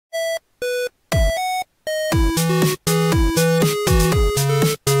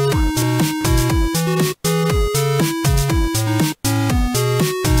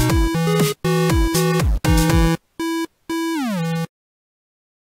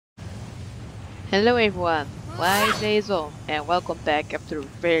Hello everyone, Live Days On, and welcome back after a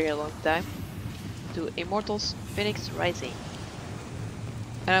very long time to Immortals Fenyx Rising.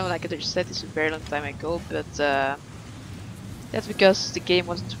 I know, like I just said, this a very long time ago, but that's because the game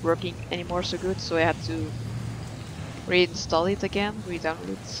wasn't working anymore so good, so I had to reinstall it again, re-download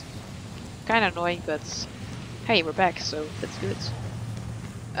it. Kinda annoying, but hey, we're back, so let's do it.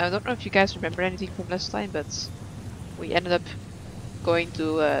 I don't know if you guys remember anything from last time, but we ended up going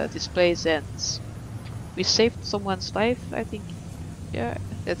to this place and we saved someone's life, I think. Yeah,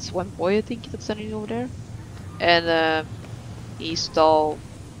 it's one boy, I think, that's standing over there. And he stole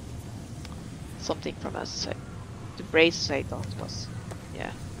something from us. The braces, I thought it was.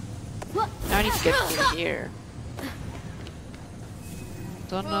 Yeah. Now I need to get through here.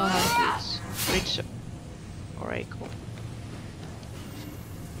 Don't know how to do this. Reach. Alright, cool.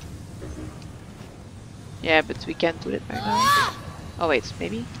 Yeah, but we can't do it right now. Oh wait,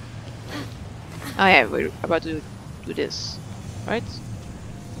 maybe? Oh yeah, we're about to do this. Right?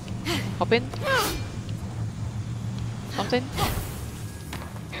 Hop in. Something?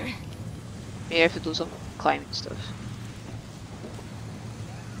 Maybe I have to do some climbing stuff.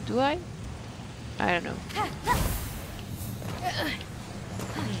 Do I? I don't know.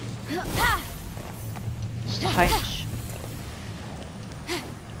 Fenyx.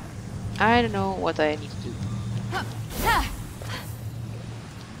 I don't know what I need to do.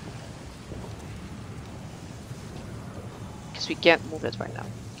 Because we can't move it right now.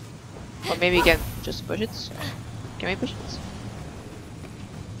 Or maybe we can just push it. Can we push it?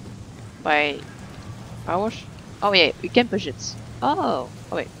 By power? Oh yeah, we can push it. Oh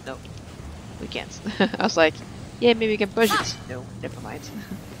wait, no. We can't. I was like, yeah, maybe we can push it. No, never mind.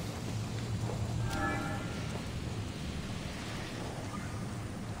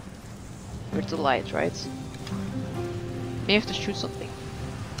 We're too light, right? Maybe have to shoot something.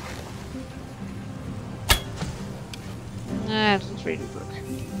 Nah, it doesn't really work.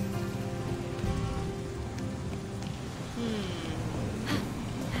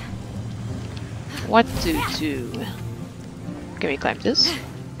 What to do? Can we climb this?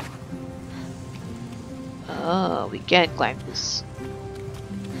 Oh, we can climb this.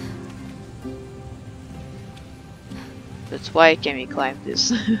 But why can we climb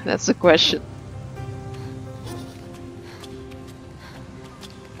this? That's the question.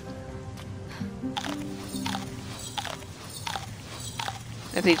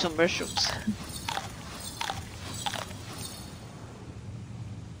 I need some mushrooms.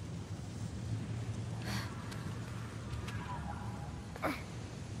 I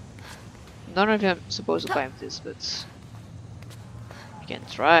don't know if I'm supposed to climb this, but I can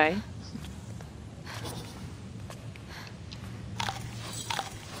try.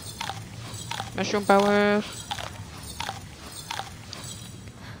 Mushroom power.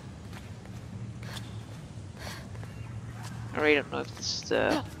 I really don't know if this is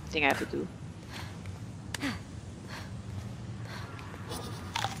the thing I have to do.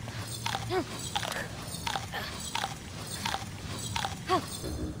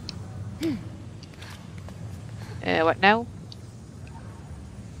 What now?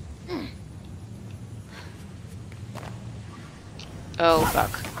 Oh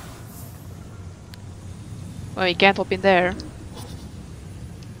fuck. Well, you can't hop in there.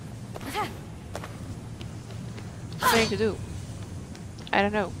 What am I going to do? I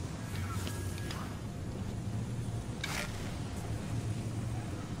don't know.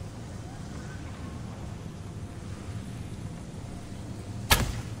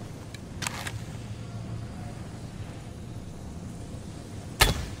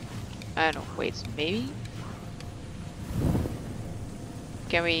 I don't know. Wait, maybe?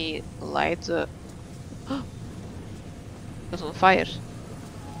 Can we light the... It's on fire.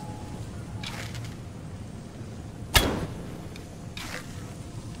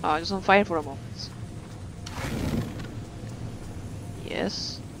 Oh, it's on fire for a moment.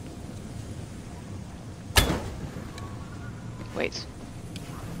 Yes. Wait.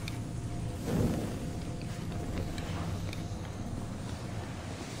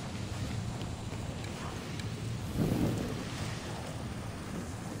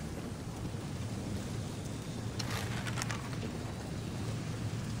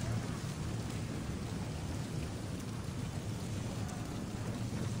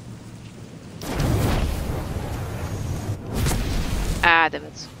 Ah, damn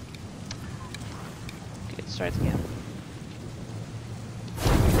it. Okay, let's try it again.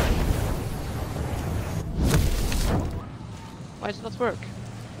 Why does it not work?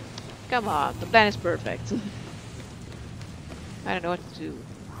 Come on, the plan is perfect. I don't know what to do.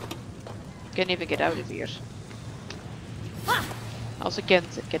 Can't even get out of here. Also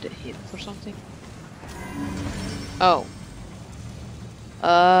can't get a hit or something. Oh.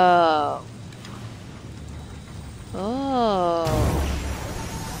 Oh. Oh.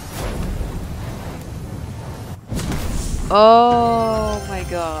 Oh my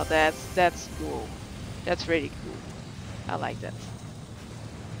god, that's cool. That's really cool. I like that.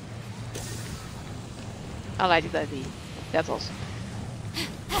 I like that idea. That's awesome.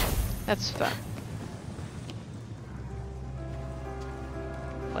 That's fun.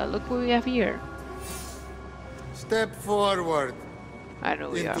 Well, look what we have here. Step forward I know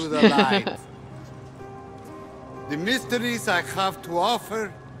we are. into the light. The mysteries I have to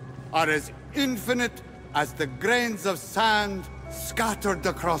offer are as infinite as the grains of sand scattered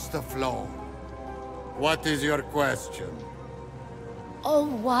across the floor. What is your question? Oh,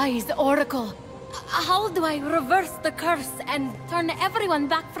 wise Oracle. How do I reverse the curse and turn everyone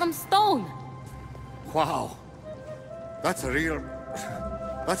back from stone? Wow. That's a real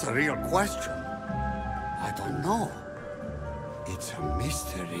question. I don't know. It's a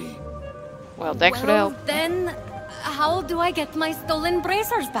mystery. Well, thanks for the Well, help. then, how do I get my stolen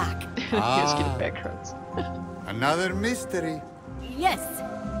bracers back? Just get backgrounds. Another mystery. Yes,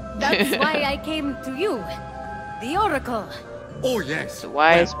 that's why I came to you, the Oracle. Oh, yes. The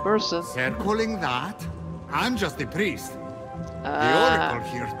wise person. Circling that, I'm just a priest. The Ah. oracle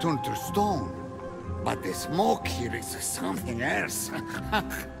here turned to stone. But the smoke here is something else.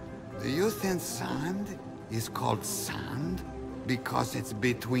 Do you think sand is called sand because it's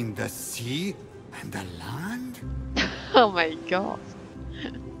between the sea and the land? Oh my god.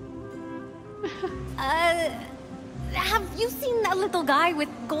 Have you seen a little guy with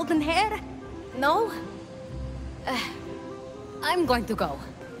golden hair? No? I'm going to go.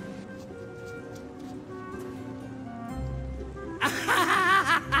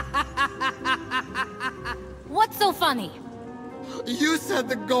 What's so funny? You said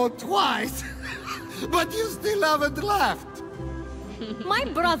to go twice, but you still haven't left. My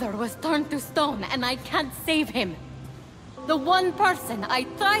brother was turned to stone and I can't save him. The one person I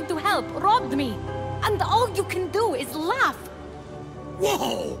tried to help robbed me, and all you can do is laugh.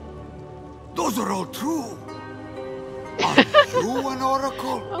 Whoa! Those are all true. Are you an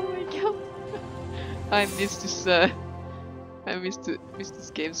oracle? Oh my god. I missed this missed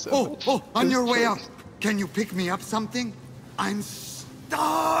this game so much. Oh, on Those your way up. jokes. Can you pick me up something? I'm starving.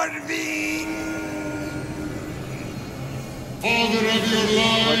 Father of your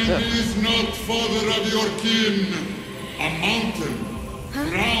What's up? line is not father of your kin. A mountain,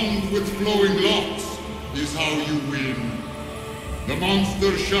 crowned with flowing locks, is how you win. The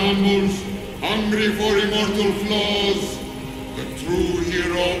monster shambles, hungry for immortal flaws. The true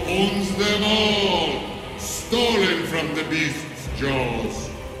hero owns them all, stolen from the beast's jaws.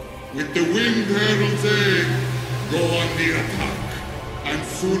 With the winged herald's aid, go on the attack, and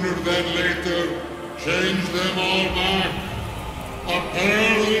sooner than later, change them all back. A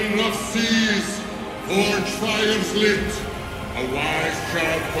pearl in rough seas, forge fires lit, a wise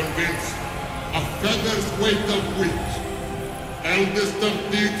child convinced, a feather's weight of wit. Eldest of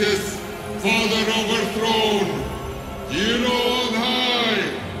Thetis, father overthrown, hero on high,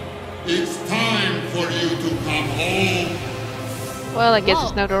 it's time for you to come home. Well, I guess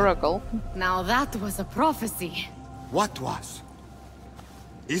it's Whoa. not Oracle. Now that was a prophecy. What was?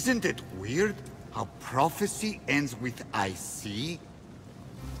 Isn't it weird how prophecy ends with I see?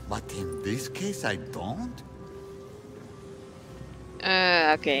 But in this case, I don't?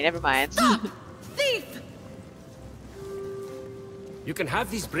 Okay, never mind. Thief! You can have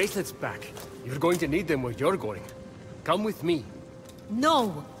these bracelets back. You're going to need them where you're going. Come with me.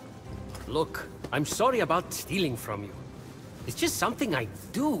 No! Look, I'm sorry about stealing from you. It's just something I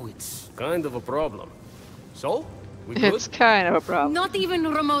do. It's kind of a problem. So, we It's good? kind of a problem. Not even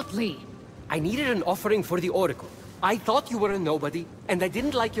remotely. I needed an offering for the Oracle. I thought you were a nobody, and I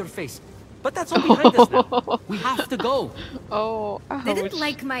didn't like your face. But that's all behind us now. We have to go. Oh, They didn't ouch.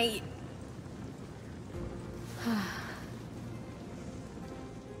 like my...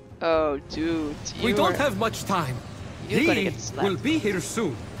 Oh, dude. We you don't are- have much time. You're gonna He get slapped. will be here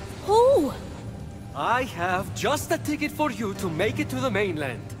soon. Who? I have just a ticket for you to make it to the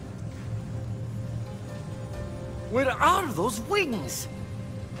mainland. Where are those wings?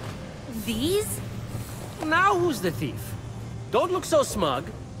 These? Now who's the thief? Don't look so smug.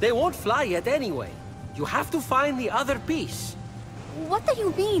 They won't fly yet anyway. You have to find the other piece. What do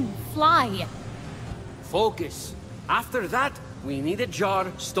you mean, fly? Focus. After that, we need a jar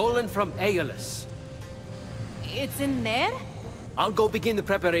stolen from Aeolus. It's in there? I'll go begin the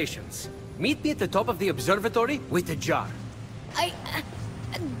preparations. Meet me at the top of the observatory with the jar. I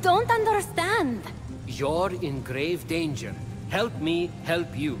don't understand. You're in grave danger. help me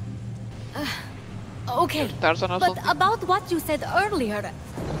help you. Okay, Tarzan or but something? about what you said earlier...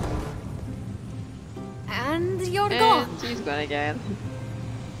 And you're gone. And he's gone again.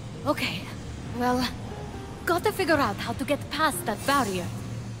 Okay, well, gotta figure out how to get past that barrier.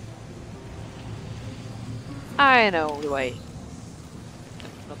 I know the way.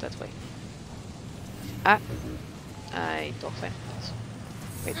 Not that way. Ah. I don't find it.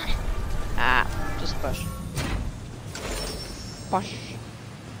 Wait. Ah, just push. Push.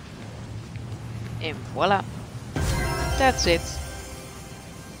 And voila. That's it.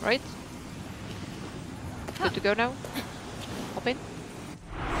 Right? Good to go now? Hop in.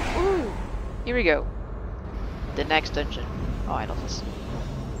 Ooh, here we go. The next dungeon. Oh, I love this.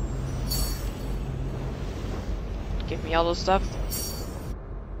 Give me all the stuff.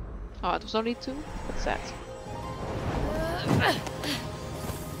 Oh, it was only 2? What's that?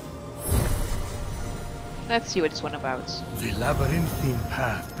 Let's see what it's one about. The labyrinthine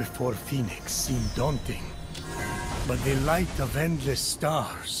path before Fenyx seemed daunting, but the light of endless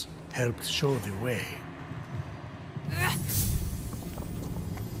stars helped show the way.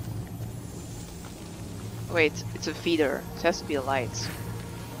 Wait, it's a feeder. It has to be a light.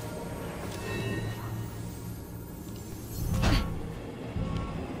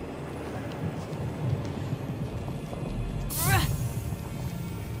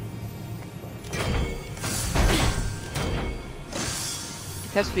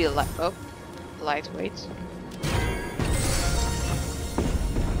 It has to be a light. Oh, lightweight.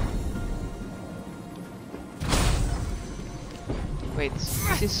 Wait,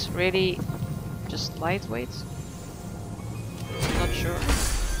 is this really just lightweight? Not sure.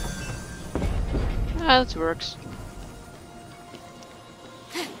 Ah, that works.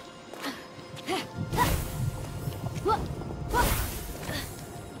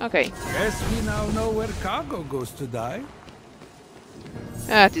 Okay. Guess we now know where cargo goes to die.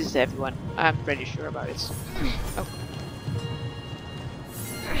 Ah, this is everyone. I'm pretty sure about it. Oh.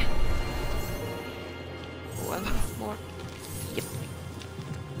 One more. Yep.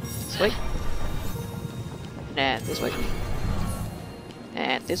 This way. And this way.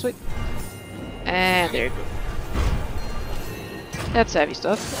 And this way. And there you go. That's heavy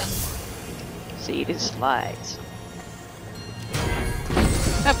stuff. See, this slides.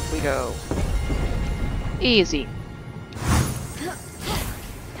 Up we go. Easy.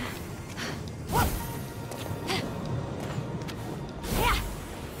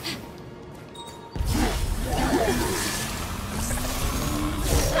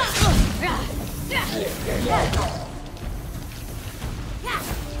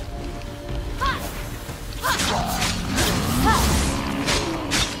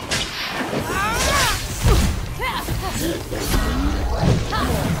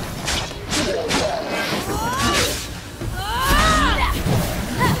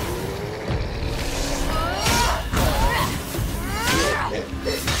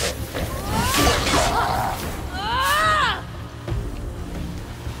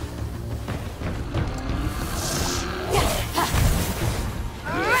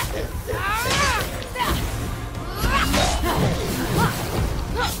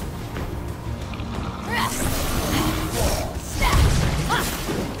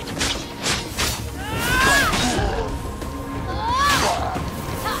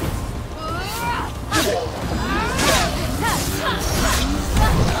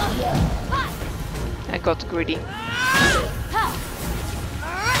 I got greedy.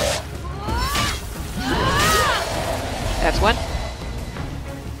 That's one.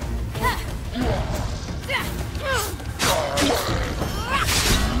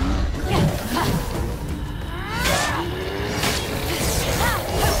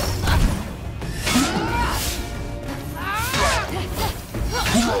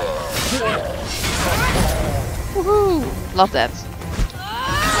 Woohoo! Love that.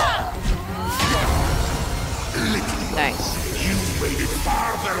 Nice. You made it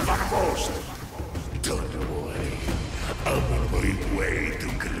farther than most. Don't worry. I'll find a way to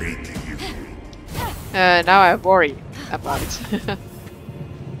greet you. Now I worry about it.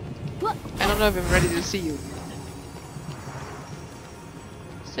 I don't know if I'm ready to see you.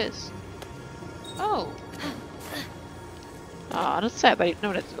 What's this? Oh. Ah, that's sad, but I didn't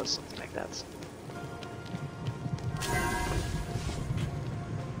know that it was something like that.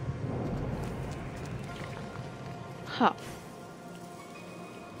 Huh.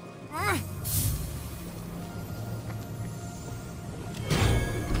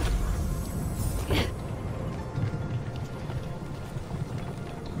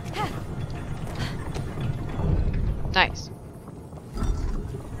 Nice.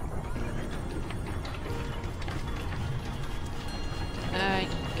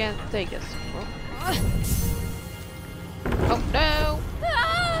 Can't take this. Oh no!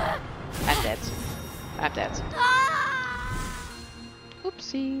 I'm dead. I'm dead.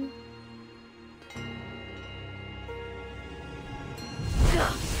 Oopsie.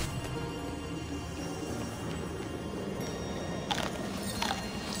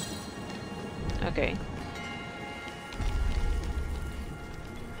 Okay.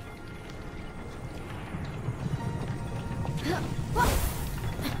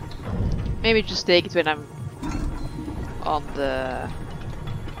 Maybe just take it when I'm on the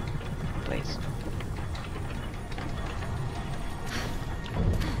place.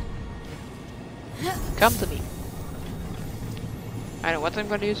 Come to me. I don't know what I'm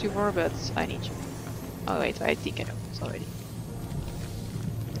gonna use you for, but I need you. Oh wait, I think I know this already.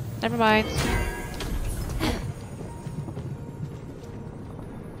 Never mind.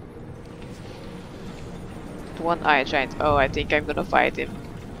 The one-eyed giant. Oh, I think I'm gonna fight him.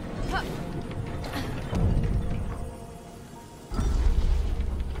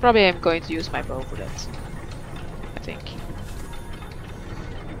 Probably I'm going to use my bow for that. I think.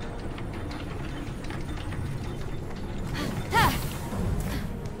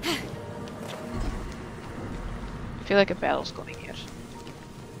 I feel like a battle's coming here.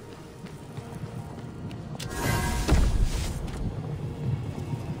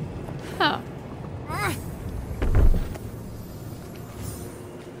 Huh.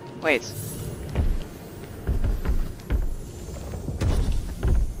 Wait.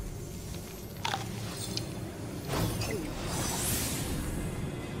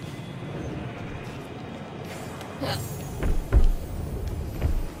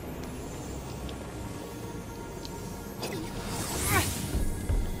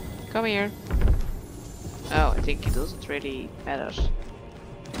 Come here. Oh, I think it doesn't really matter.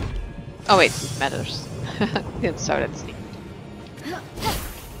 Oh wait, it matters. Didn't saw that thing.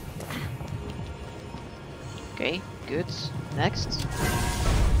 Okay, good. Next.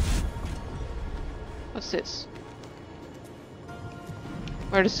 What's this?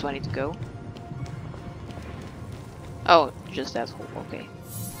 Where does this one need to go? Oh, just that hole, okay.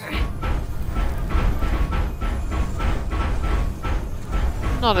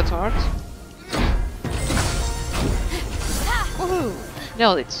 Not that hard. Woohoo!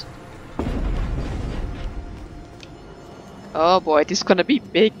 Nailed it. Oh boy, this is gonna be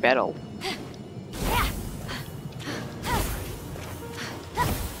big battle.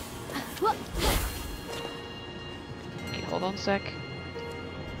 Okay, hold on a sec.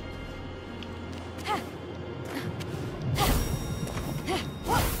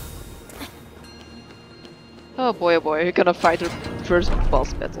 Oh boy, we're gonna fight the first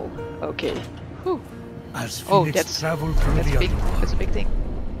boss battle. Okay. Whew. As Oh, Fenyx traveled through the big. underworld, That's a big thing.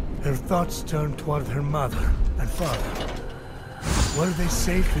 her thoughts turned toward her mother and father. Were they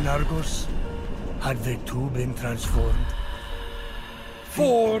safe in Argos? Had they too been transformed?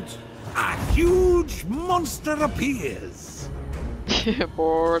 Ford, a huge monster appears.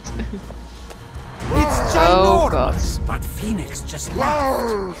 Bored. It's Oh, ginormous, but Fenyx just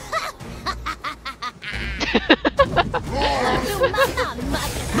laughed.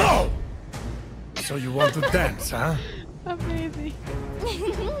 No! So you want to dance, huh? Amazing.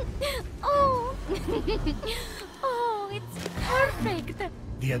 Oh. Oh, it's perfect.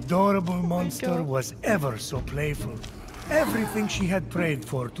 The adorable monster God. was ever so playful. Everything she had prayed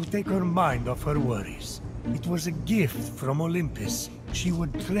for to take her mind off her worries. It was a gift from Olympus she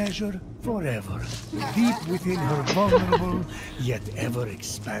would treasure forever. Deep within her vulnerable, yet ever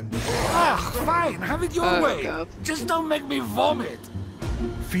expanding. Ah, fine, have it your Oh, way. God. Just don't make me vomit.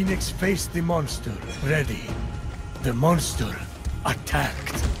 Fenyx faced the monster, ready. The monster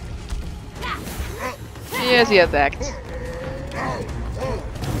attacked. Yes, he attacked.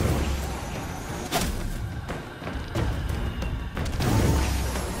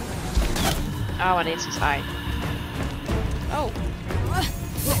 Oh, and it's his eye. Oh.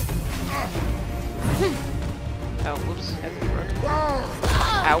 Oh, whoops, that didn't work.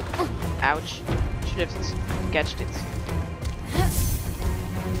 Ow. Ouch. Should have catched it.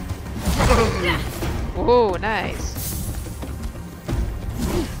 Whoa, nice.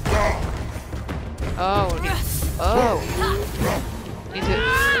 Oh, oh. Need to.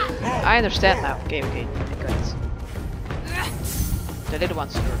 I understand now. Okay, okay, I got it. The little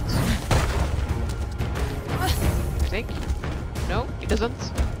one's hurt. I think. No, he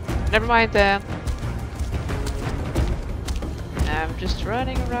doesn't. Never mind then. I'm just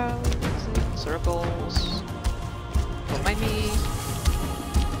running around in circles. Don't mind me.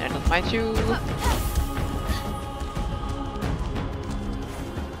 I don't mind you.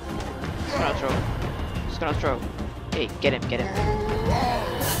 Just gonna throw. Just gonna throw. Hey, get him, get him.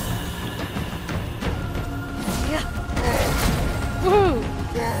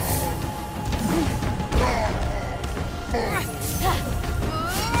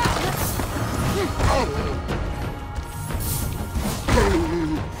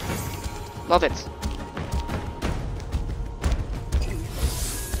 Love it.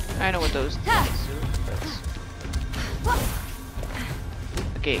 I know what those things do, but...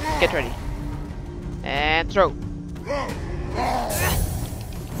 Okay, get ready. And throw.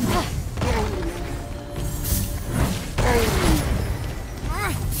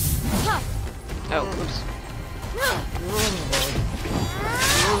 Oh, oops.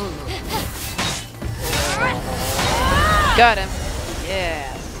 Got him. Yes.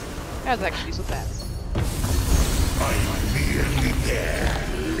 That was actually so fast. I'm nearly there,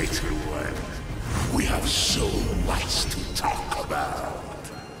 little one. We have so much to talk about.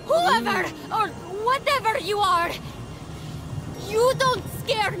 Whoever or whatever you are, you don't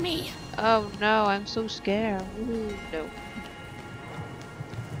scare me. Oh no, I'm so scared. Ooh, no.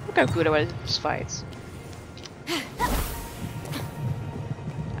 Look how good I was in these fights.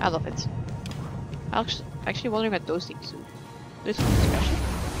 I love it. I'm actually wondering what those things do. This one's special.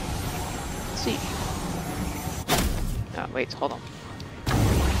 Let's see. Oh, wait, hold on.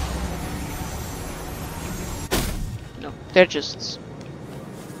 No, they're just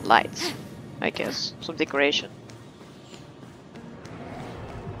lights, I guess. Some decoration.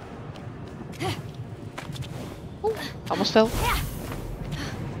 Ooh, almost fell.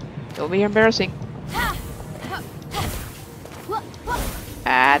 Don't be embarrassing.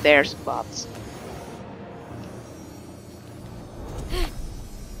 Ah, there's spots.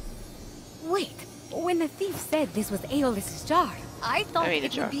 Wait, when the thief said this was Aeolus's jar, I thought I mean,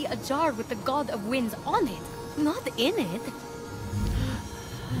 it jar. would be a jar with the god of winds on it, not in it.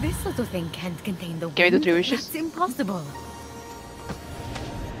 This little thing can't contain the wind. Give me the 3 wishes. That's impossible.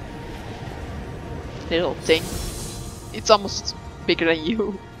 Little thing. It's almost bigger than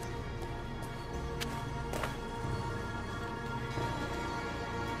you.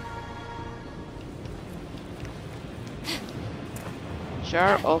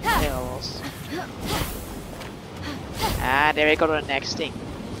 Jar of Hills. Ah, there we go to the next thing.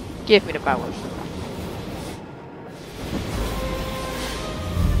 Give me the powers.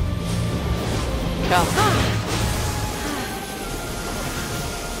 Come.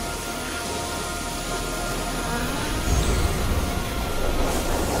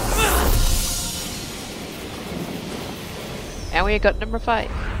 And we got number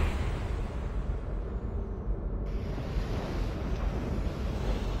 5.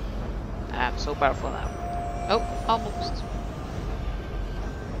 I'm so powerful now. Oh, almost.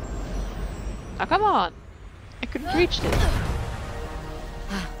 Oh, come on! I couldn't reach this.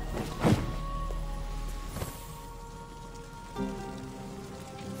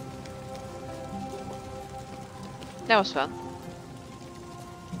 That was fun.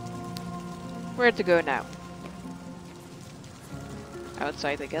 Where to go now?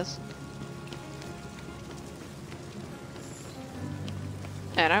 Outside, I guess.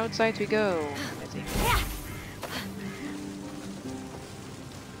 And outside we go, I think.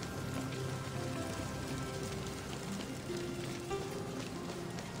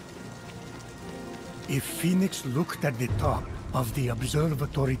 If Phoenix looked at the top of the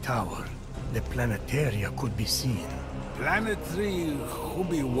observatory tower, the planetaria could be seen. Planetary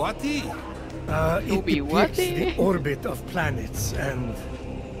Hubiwati? It depicts the orbit of planets and...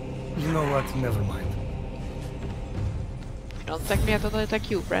 You know what? Never mind. Don't attack me, I don't attack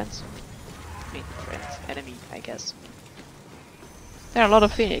you, friends. I mean, friends. Enemy, I guess. There are a lot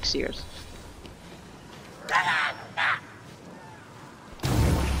of Phoenix here.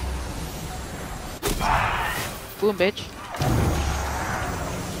 Boom, bitch.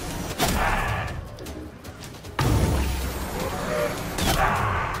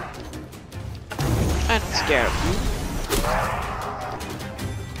 I'm not scared of you.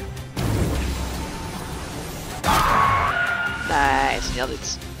 Nice, nailed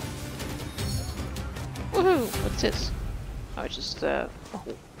it. Woohoo! What's this? Oh, it's just a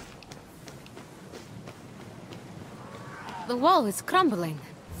hole. The wall is crumbling.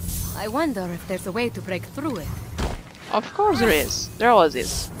 I wonder if there's a way to break through it. Of course there is. There always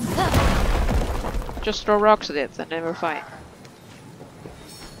is. Just throw rocks at it and then we're fine.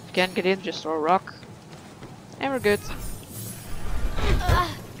 If you can't get in, just throw a rock. And we're good.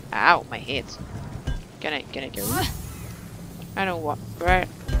 Ow, my head. Can I get rid? I don't know where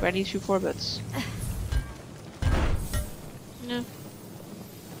I need you for, but no.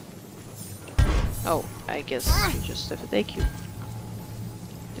 Oh, I guess we just have to take you.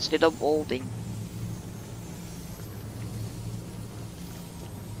 This little balding.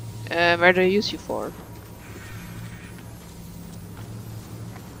 Where do I use you for?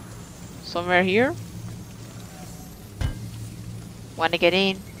 Somewhere here? Wanna get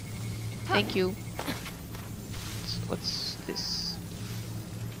in? Thank you. What's this?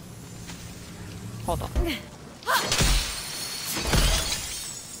 Hold on.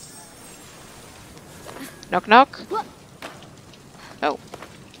 Knock knock. Oh.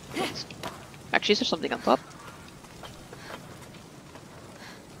 Actually, is there something on top?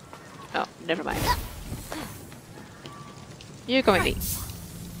 Oh, never mind. You come with me.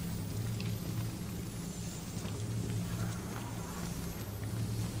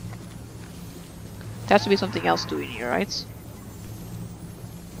 There has to be something else doing here, right?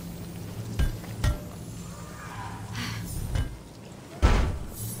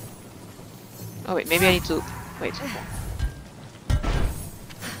 Oh wait, maybe I need to... Wait.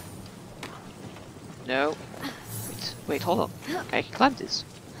 No. Wait, hold on. I can climb this.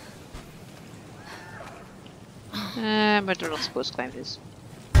 But we're not supposed to climb this.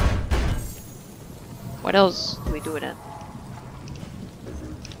 What else do we do then?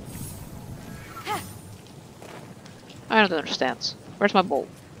 I don't understand. Where's my bowl?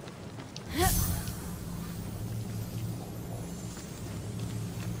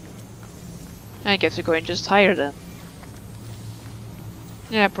 I guess we're going just higher then.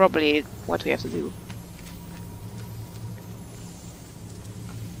 Yeah, probably what we have to do.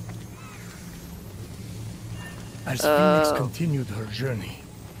 As Fenyx continued her journey,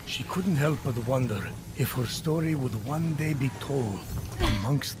 she couldn't help but wonder if her story would one day be told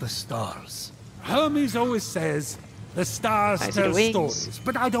amongst the stars. Hermes always says the stars I see the tell wings. stories,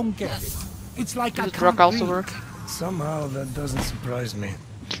 but I don't get it. It's like I Does the can't rock also read. work? Somehow that doesn't surprise me.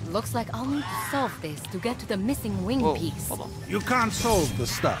 Looks like I'll need to solve this to get to the missing wing Whoa, piece. hold on. You can't solve the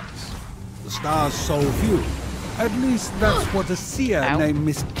stars. The stars solve you. At least that's what a seer Ow. named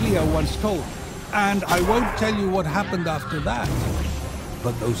Miss Cleo once told me. And I won't tell you what happened after that.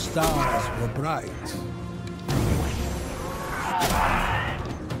 But those stars were bright.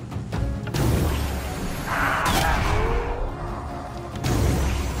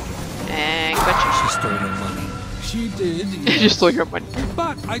 And gotcha. She stole her money. She did, You yes. just stole your money.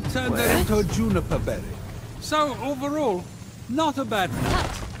 But I turned her What? into a juniper berry. So overall, not a bad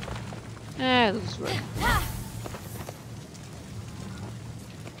night. This is right.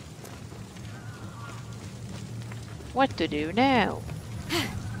 What to do now?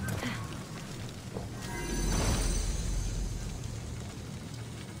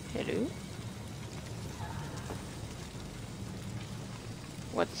 Hello?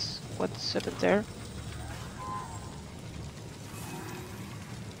 What's happened there?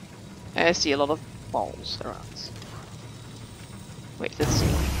 I see a lot of balls around. Wait, let's see.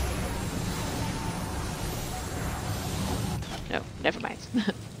 No, never mind.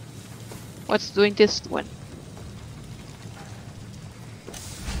 What's doing this one?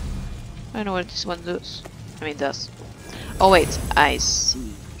 I know what this one does. I mean, does. Oh wait, I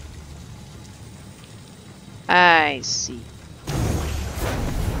see. I see.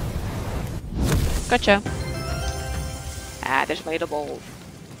 Gotcha. Ah, there's my little ball.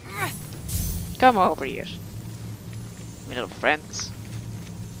 Come over here, my little friends.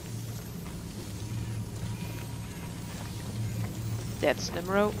 That's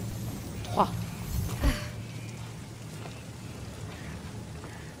numero 3.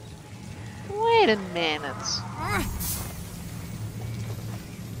 Wait a minute.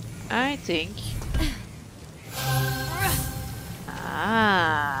 I think.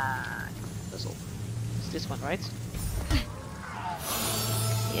 Puzzle. It's this one, right?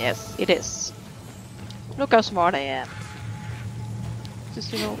 Yes, it is. Look how smart I am.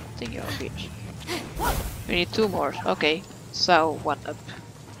 This little thingy over here. We need 2 more. Okay, so 1 up.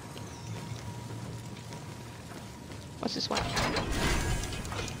 What's this one?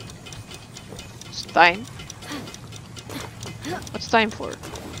 It's time. What's time for?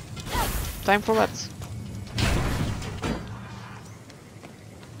 Time for what?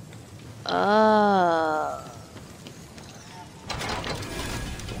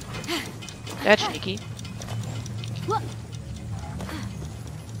 That's sneaky.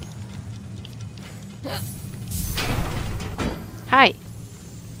 Hi.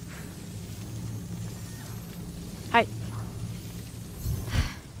 Hi.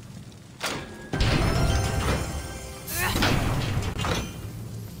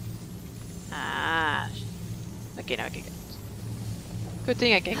 Okay, now I can get out. Good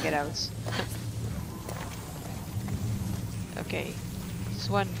thing I can get out. Okay. This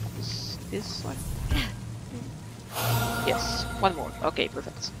one is this one. Yes, 1 more. Okay,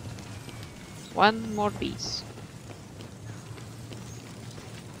 perfect. 1 more piece.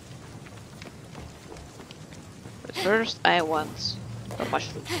 But first I want a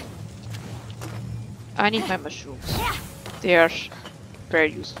mushroom. I need my mushrooms. They are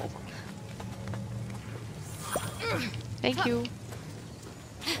very useful. Thank you.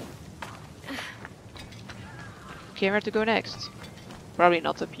 Okay, where to go next? Probably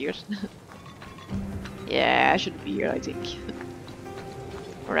not up here. Yeah, I shouldn't be here, I think.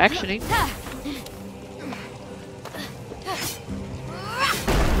 Or actually...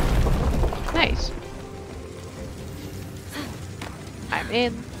 Nice. I'm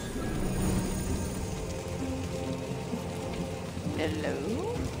in. Hello?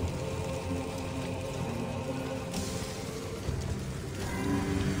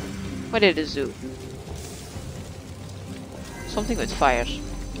 What did it do? Something with fire.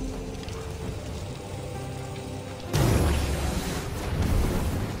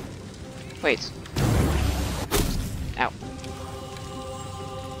 Wait. Ow.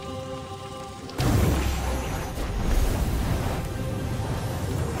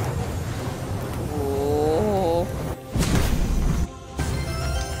 Oh.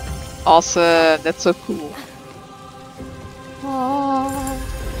 Awesome, that's so cool. Oh.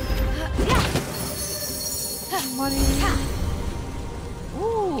 Money.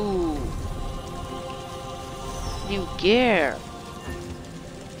 Ooh. New gear.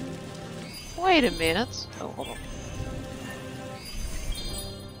 Wait a minute. Oh, hold on.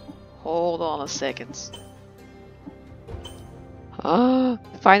 Hold on a second. Ah,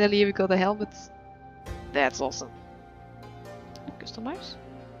 finally we got a helmet. That's awesome. Customize?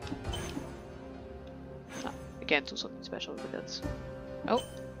 Ah, I can't do something special with that. Oh.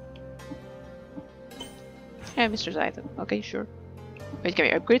 Yeah, Mr. item. Okay, sure. Wait, can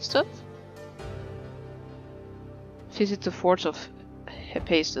we upgrade stuff? Visit the Forge of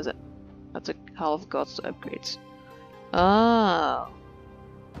Hephaestus at the Hall of Gods to upgrade. Ah.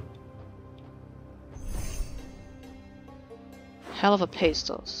 Hell of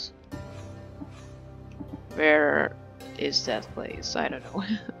Hephaestus. Where is that place? I don't know.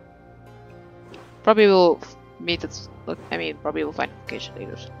 Probably we'll meet it. Look, I mean, probably we'll find a location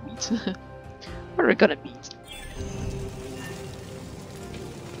later. Meet. Where are we gonna meet?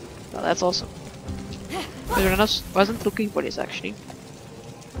 Well, that's awesome. I wasn't looking for this actually.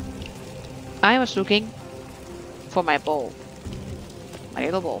 I was looking for my ball. My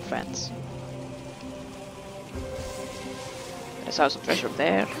little ball friends. I saw some treasure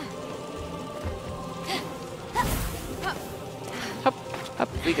there. Up, up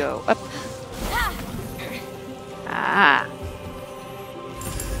we go, up. Ah.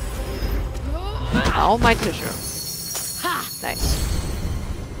 All my treasure. Nice.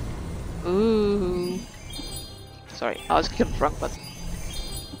 Ooh. Sorry, I was clicking the wrong button.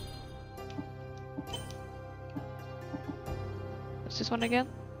 What's this one again?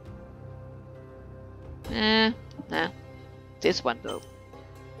 Nah. This one though.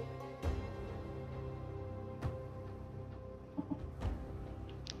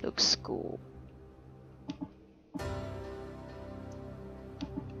 Looks cool.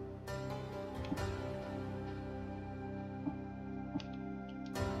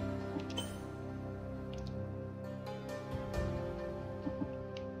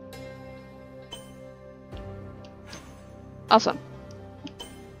 Awesome.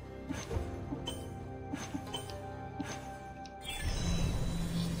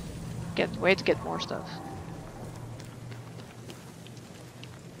 Can't wait to get more stuff.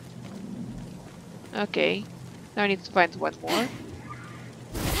 Okay. Now I need to find one more.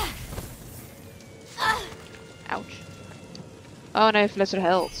 Ouch. Oh, and I have lesser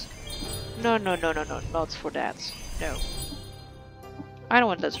health. No, not for that. No. I don't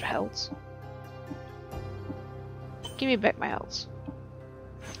want lesser health. Give me back my health.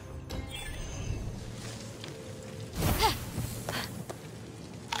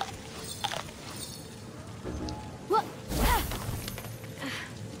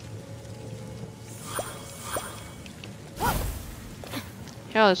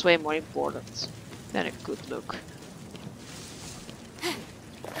 Health is way more important than a good look.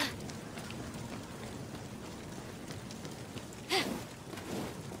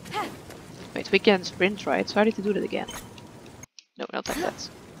 Wait, we can sprint, right? So I need to do that again. No, not like that.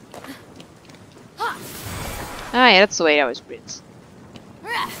 Ah, yeah, that's the way I always sprint.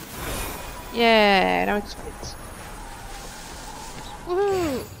 Yeah, now I can sprint.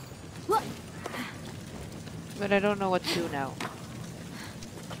 Woohoo! But I don't know what to do now.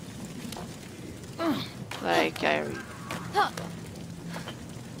 Like,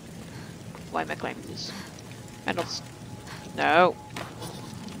 why am I climbing this? I'm not... No!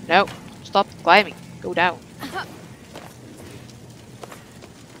 No! Stop climbing! Go down!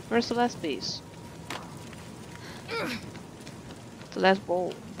 Where's the last piece? The last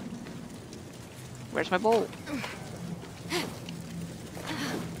bowl. Where's my bowl?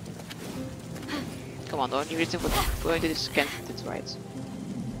 Come on, the only reason for going to this can't fit right.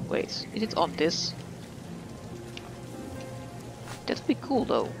 Wait, is it on this? That'd be cool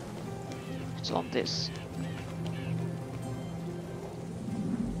though. It's on this.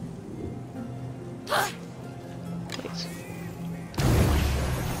 Wait.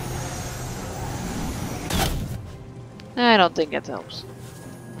 I don't think that helps.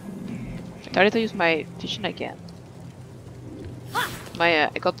 If I try to use my vision again. I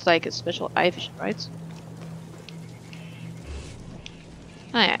got like a special eye vision, right?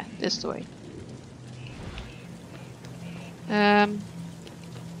 Ah yeah, this way.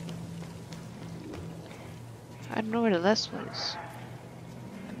 I don't know where the last one is.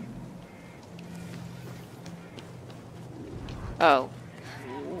 Oh,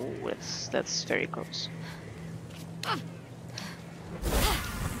 ooh, that's very close.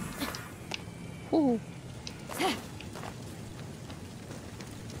 Ooh.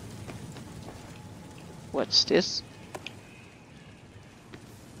 What's this?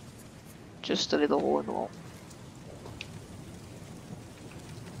 Just a little hole in the wall.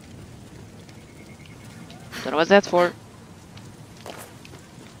 Don't know what that's for.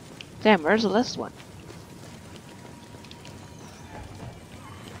 Damn, where's the last one?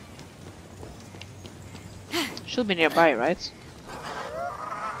 Should be nearby, right?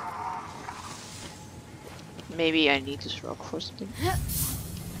 Maybe I need this rock for something.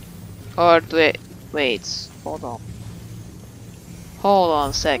 Or do I... Wait, hold on. Hold on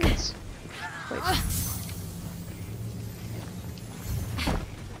a second. Wait.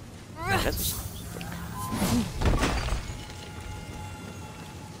 No, that was...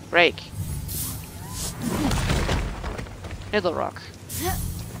 Break. Little rock.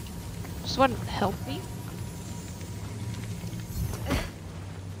 Does one help me?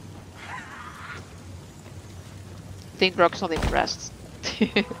 I think rock's not impressed.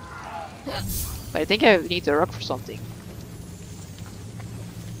 But I think I need the rock for something.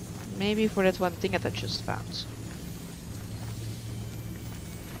 Maybe for that one thing that I just found.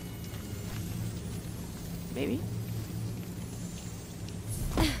 Maybe?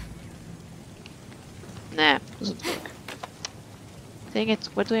 Nah, doesn't work. Dang it,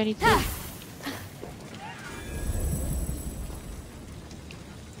 what do I need to do?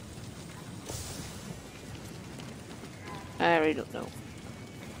 I really don't know.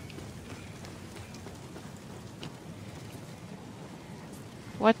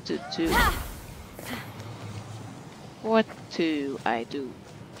 What to do? What do I do?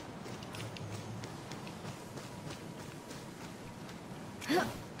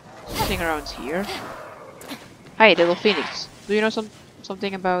 Something around here. Hi, little Phoenix. Do you know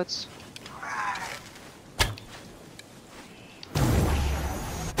something about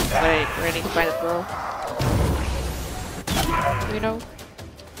where I need to find a pearl? Do you know?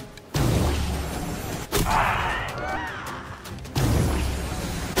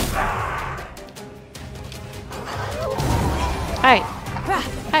 Hi!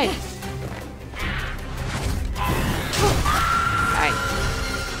 Hi! Hi.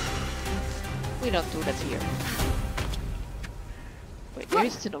 We don't do that here. Wait, maybe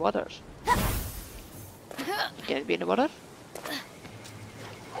it's in the water. Can it be in the water?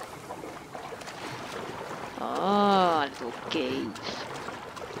 Oh, little cave.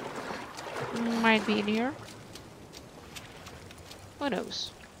 Might be in here. Who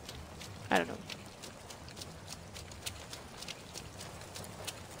knows? I don't know.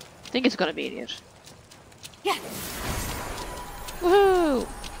 I think it's gonna be in here. Yeah. Woohoo!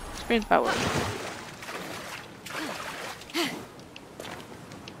 Sprint power.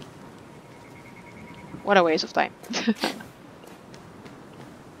 What a waste of time.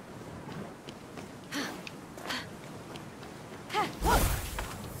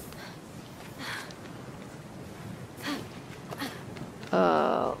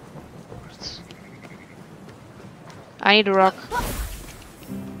 I need a rock.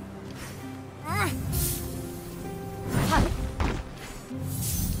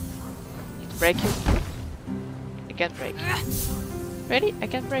 Need to break you. I can't break you. Ready? I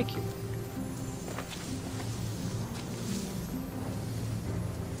can't break you.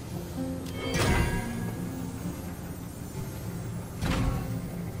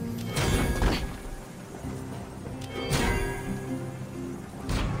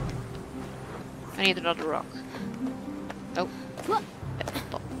 I need another rock. Nope.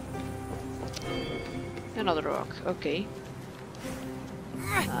 Another rock, okay.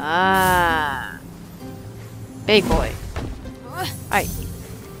 Ah. Big boy. Hi.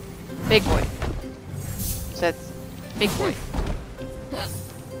 Big boy. Said big boy.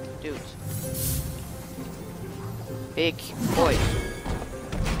 Dude. Big boy.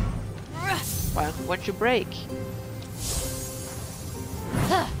 Why won't you break?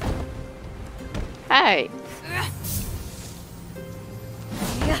 Hey.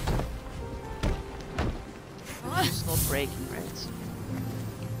 breaking, right?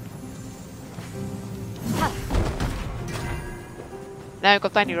 Now you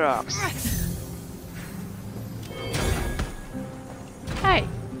got tiny rocks. Hey!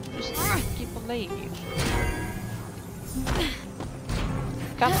 Just keep on laying here.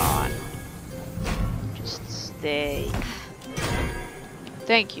 Come on. Just stay.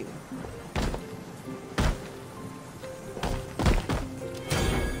 Thank you.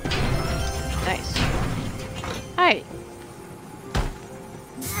 Nice. Hi.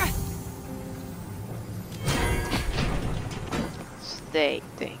 Stay.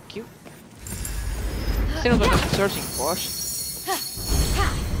 Thank you. Still what I'm searching for.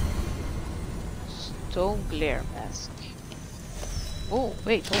 Stone glare mask. Oh,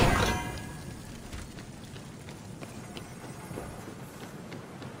 wait, hold on.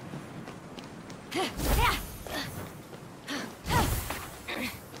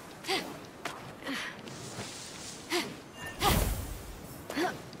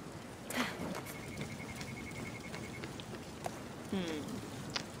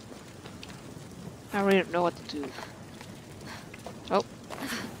 I really don't know what to do. Oh.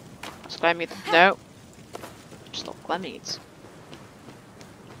 Let's climb it. No. Stop climbing it.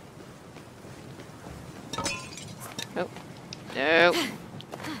 Oh. No.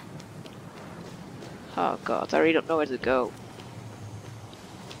 Oh god, I really don't know where to go.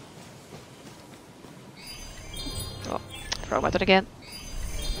 Oh, wrong button again.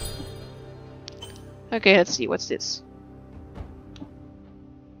 Okay, let's see, what's this?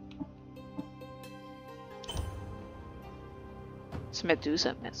 It's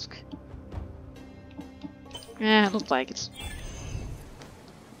Medusa mask. Yeah, I don't like it.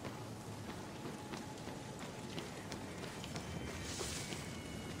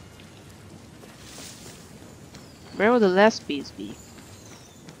 Where would the last piece be?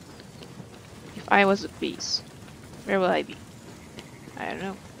 If I was a piece, where will I be? I don't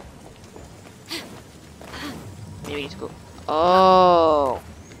know. Maybe we need to go. Oh!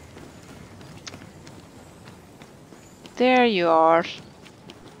 There you are.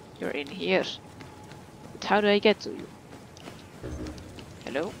 You're in here. But how do I get to you?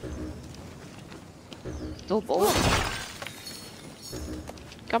 Hello? Little ball.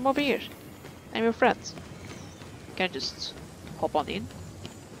 Come over here. I'm your friend. Can I just hop on in?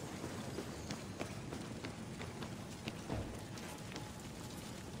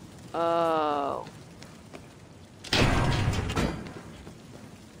 Oh.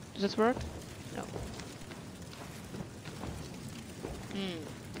 Does this work? No.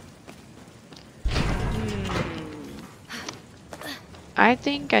 I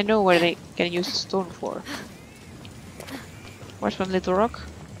think I know where they can use the stone for. Where's one little rock?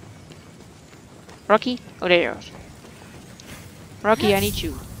 Rocky? Oh, there you are. Rocky, I need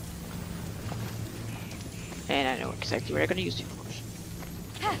you. And I know exactly where I'm gonna use you for.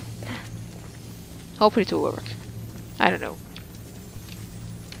 Hopefully it will work. I don't know.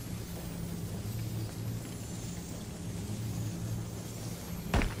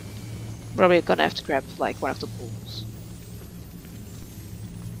 Probably gonna have to grab like one of the balls.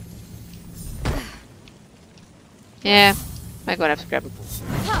 Yeah, I'm gonna have to grab a ball.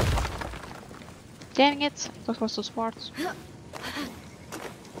 Dang it, that was so smart.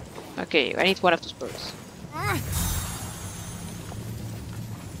 Okay, I need one of those birds.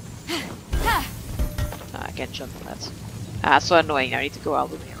 I can't jump on that. Ah, so annoying, I need to go all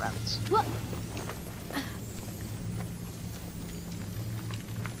the way around.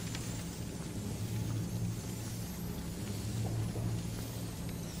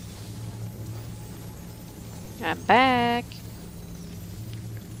 I'm back.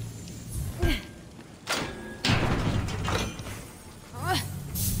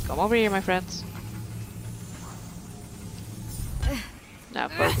 Come over here, my friends. Now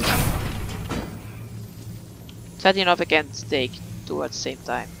focus. Sadly enough, I can't take two at the same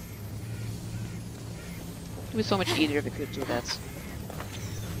time. It would be so much easier if I could do that.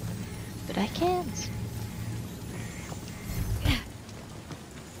 But I can't.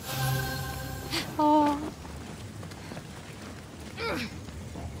 Oh.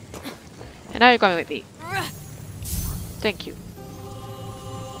 And now you're coming with me. Thank you.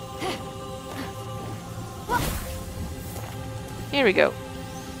 Here we go.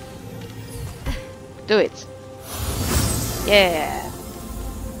 Do it. Yeah.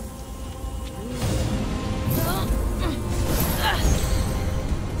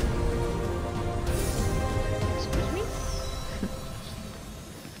 Excuse me?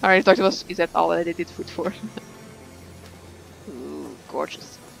 Alright, talk to us. Is that all I did food for? Ooh,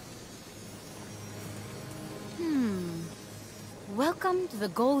 gorgeous. Welcome to the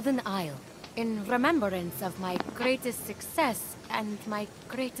Golden Isle. In remembrance of my greatest success and my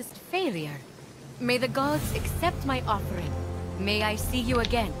greatest failure. May the gods accept my offering. May I see you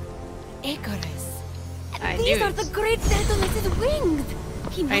again. Icarus. These are the great Daedalus's wings!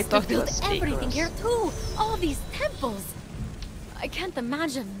 He must have built everything here too! All these temples! I can't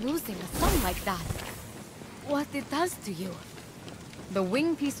imagine losing a son like that. What it does to you. The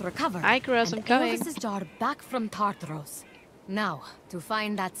wing piece recovered. Icarus, I'm coming. Icarus's jar back from Tartaros. Now, to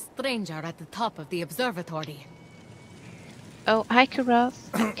find that stranger at the top of the observatory. Oh, Icarus,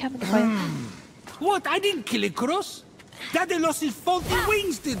 I'm coming for you. What? I didn't kill Icarus. Daedalus' faulty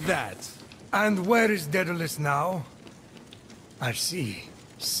wings did that. And where is Daedalus now? I see.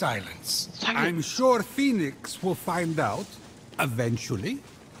 Silence. I'm sure Fenyx will find out eventually.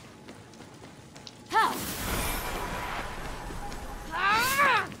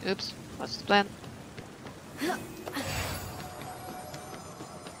 Oops, what's the plan?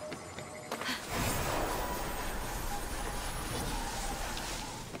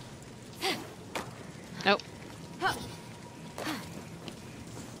 Nope.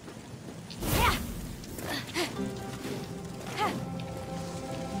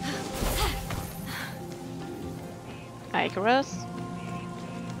 Icarus?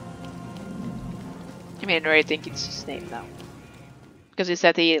 I mean, I think it's his name now. Because he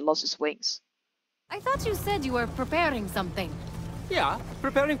said he lost his wings. I thought you said you were preparing something. Yeah,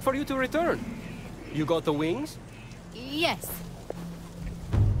 preparing for you to return. You got the wings? Yes.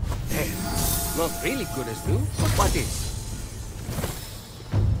 Hey, not really good as new, but what is?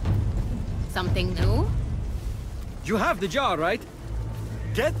 Something new? You have the jar, right?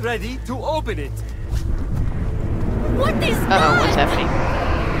 Get ready to open it. What is Uh-oh, that? what's happening?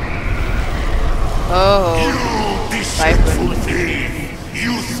 Oh, You deceitful thief!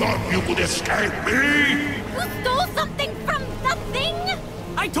 You thought you could escape me? You stole something from the thing?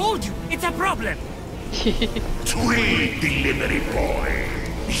 I told you, it's a problem. Tweet, delivery boy.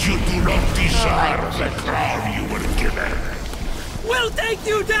 You do not deserve the crown you were given. We'll take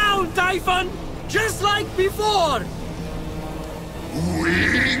you down, Typhon! Just like before!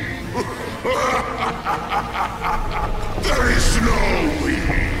 We? There is no we.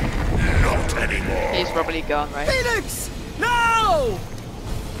 Not anymore. he's probably gone, right? Fenyx! No!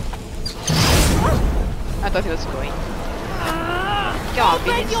 I thought he was going. Come on,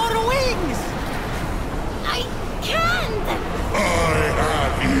 Open Phoenix. your wings! I can't! I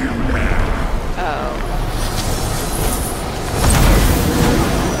have you now. Oh.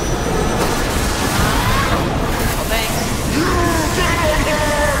 Well, thanks.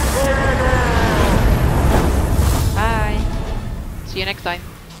 Bye. See you next time.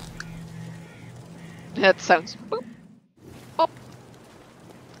 That sounds boop. Oh.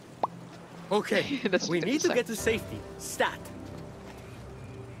 Okay, That's we what need it to said. get to safety. Stat.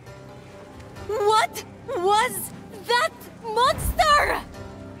 What was that monster?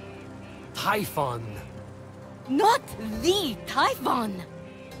 Typhon. Not the Typhon.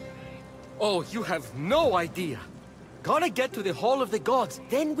 Oh, you have no idea. Gotta get to the Hall of the Gods,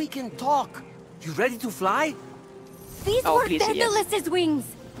 then we can talk. You ready to fly? These Oh, were please, yes. Daedalus's wings.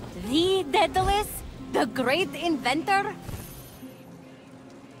 The Daedalus, the great inventor.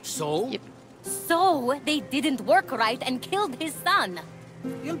 So? Yep. So they didn't work right and killed his son.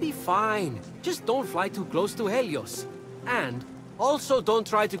 You'll be fine. Just don't fly too close to Helios. And also don't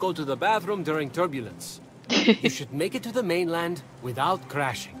try to go to the bathroom during turbulence. You should make it to the mainland without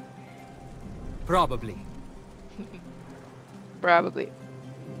crashing. Probably. Probably.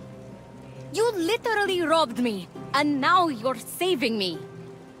 You literally robbed me, and now you're saving me.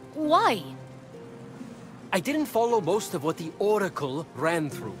 Why? I didn't follow most of what the Oracle ran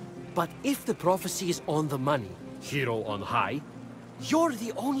through. But if the prophecy is on the money, hero on high, you're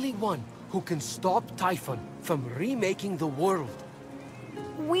the only one who can stop Typhon from remaking the world.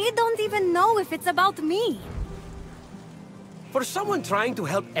 We don't even know if it's about me. For someone trying to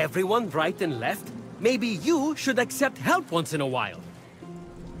help everyone right and left, maybe you should accept help once in a while.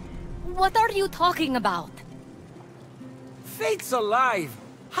 What are you talking about? Fate's alive!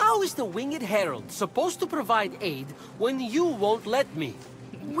 How is the Winged Herald supposed to provide aid when you won't let me?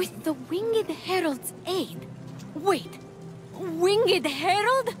 With the Winged Herald's aid? Wait, Winged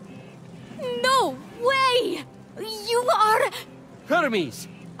Herald? No way! You are... Hermes!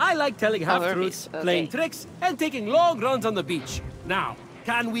 I like telling half-truths, Hermes, okay. playing tricks, and taking long runs on the beach. Now,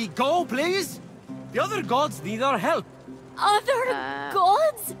 can we go, please? The other gods need our help. Other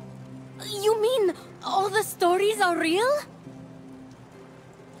gods? You mean all the stories are real?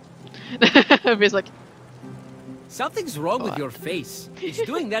 He's like, Something's wrong with What? your face. It's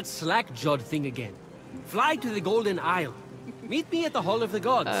doing that slack-jawed thing again. Fly to the Golden Isle. Meet me at the Hall of the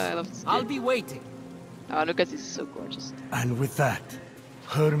Gods. I love this I'll game. be waiting. Oh, look at this, it's so gorgeous. And with that,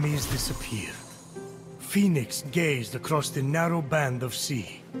 Hermes disappeared. Fenyx gazed across the narrow band of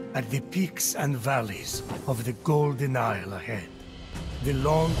sea, at the peaks and valleys of the Golden Isle ahead. The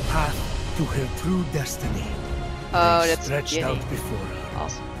long path to her true destiny Oh, lay that's stretched beginning. out before her.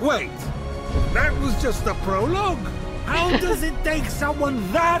 Awesome. Wait, that was just the prologue? How does it take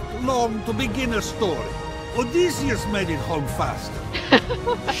someone that long to begin a story? Odysseus made it home faster.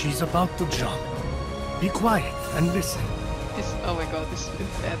 She's about to jump. Be quiet and listen. This, oh my god, this is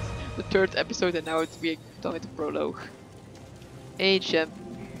intense. The third episode and now it's being done with the prologue. A jump,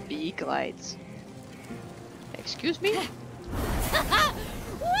 B glides. Excuse me?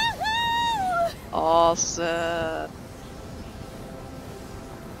 Awesome.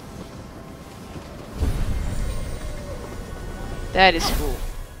 That is cool.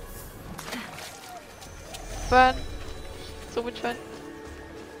 Fun. So much fun.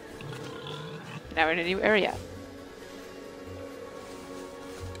 Now we're in a new area.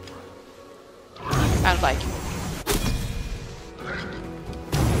 I don't like it.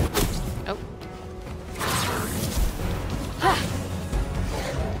 Oh.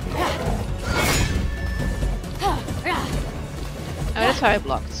 Oh, that's how I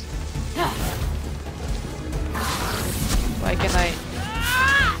blocked. Why can I...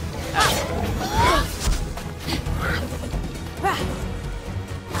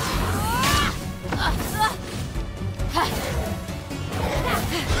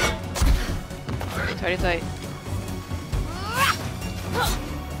 Sorry, sorry.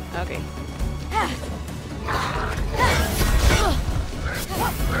 Okay.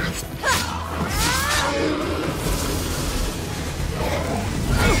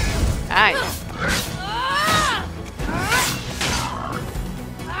 Nice.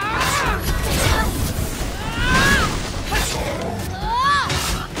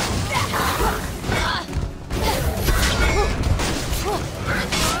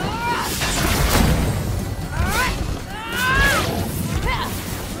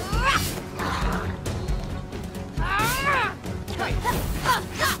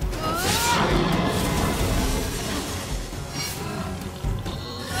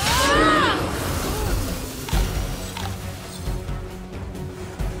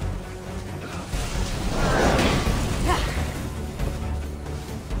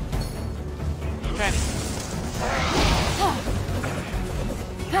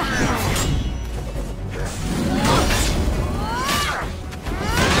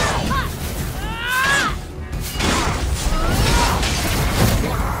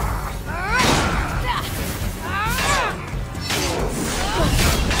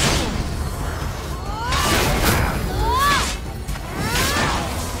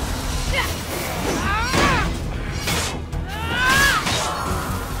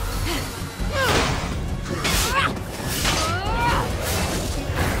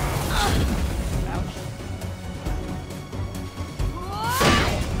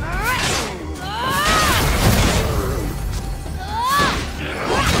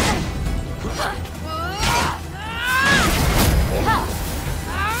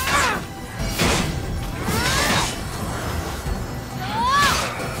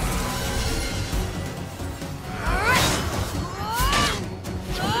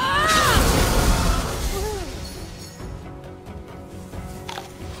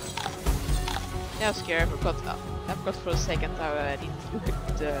 I was scared. I forgot for a second how I need to do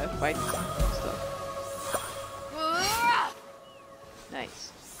the fight stuff.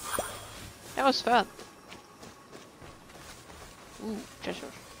 Nice. That was fun. Ooh,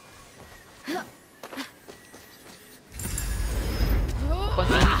 treasure.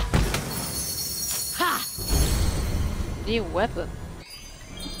 New weapon.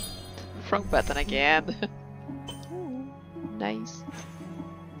 Frog button again. Nice.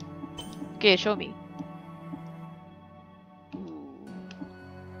 Okay, show me.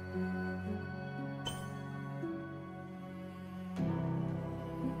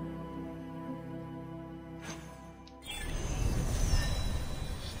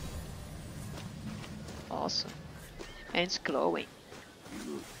 Awesome. And it's glowing.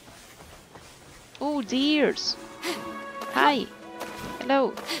 Oh, deers! Hi!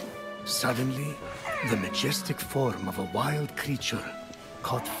 Hello! Suddenly, the majestic form of a wild creature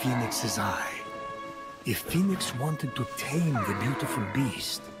caught Fenyx's eye. If Fenyx wanted to tame the beautiful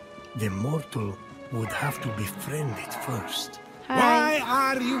beast, the mortal would have to befriend it first. Hi!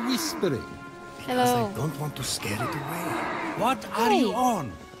 Why are you whispering? Because Hello. I don't want to scare it away. What are you Hey.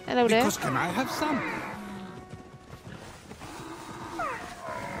 on? Hello there. Because can I have some?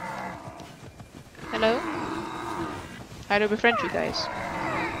 Hello? Try to befriend you guys.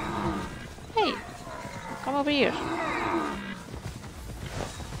 Hey, come over here.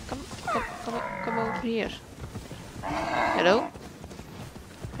 Come over here. Hello?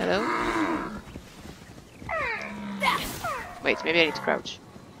 Hello? Wait, maybe I need to crouch.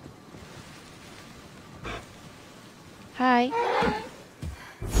 Hi.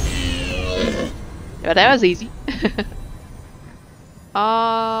 Yeah, that was easy.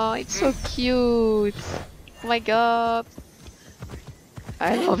 Oh, it's so cute. Oh my god.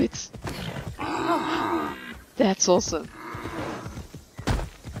 I love it. That's awesome.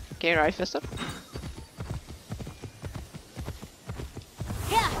 Can you ride faster?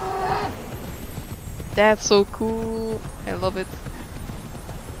 That's so cool. I love it.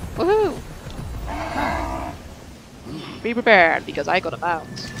 Woohoo! Be prepared because I got a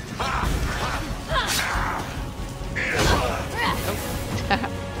mount.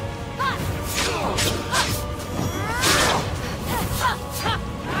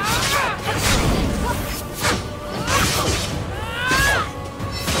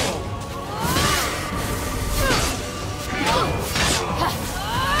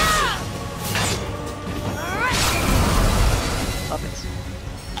 Love it.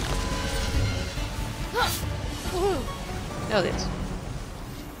 Nailed it.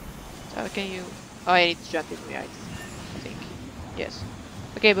 How can you... Oh, I need to jump in the ice, I think. Yes.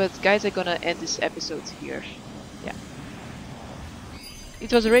 Okay, but guys, I'm gonna end this episode here. Yeah.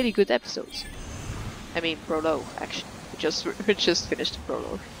 It was a really good episode. I mean, prologue, actually. We just finished the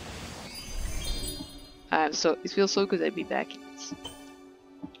prologue. So it feels so good to be back in it.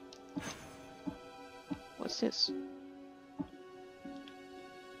 What's this?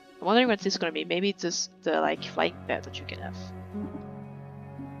 I'm wondering what this is gonna be. Maybe it's just the like flying pad that you can have.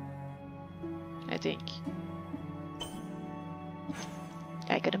 I think.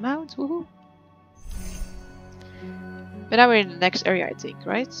 I got a mount, woohoo! But now we're in the next area, I think,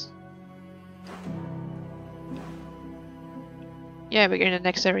 right? Yeah, we're in the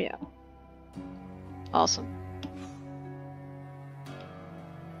next area. Awesome.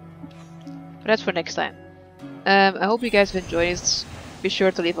 But that's for next time. I hope you guys have enjoyed it. Be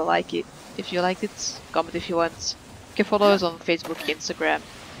sure to leave a like if you liked it. Comment if you want. You can follow us on Facebook, Instagram.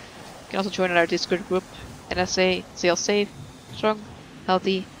 You can also join our Discord group. And I say, stay safe, strong,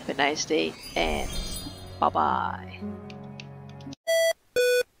 healthy, have a nice day, and bye bye.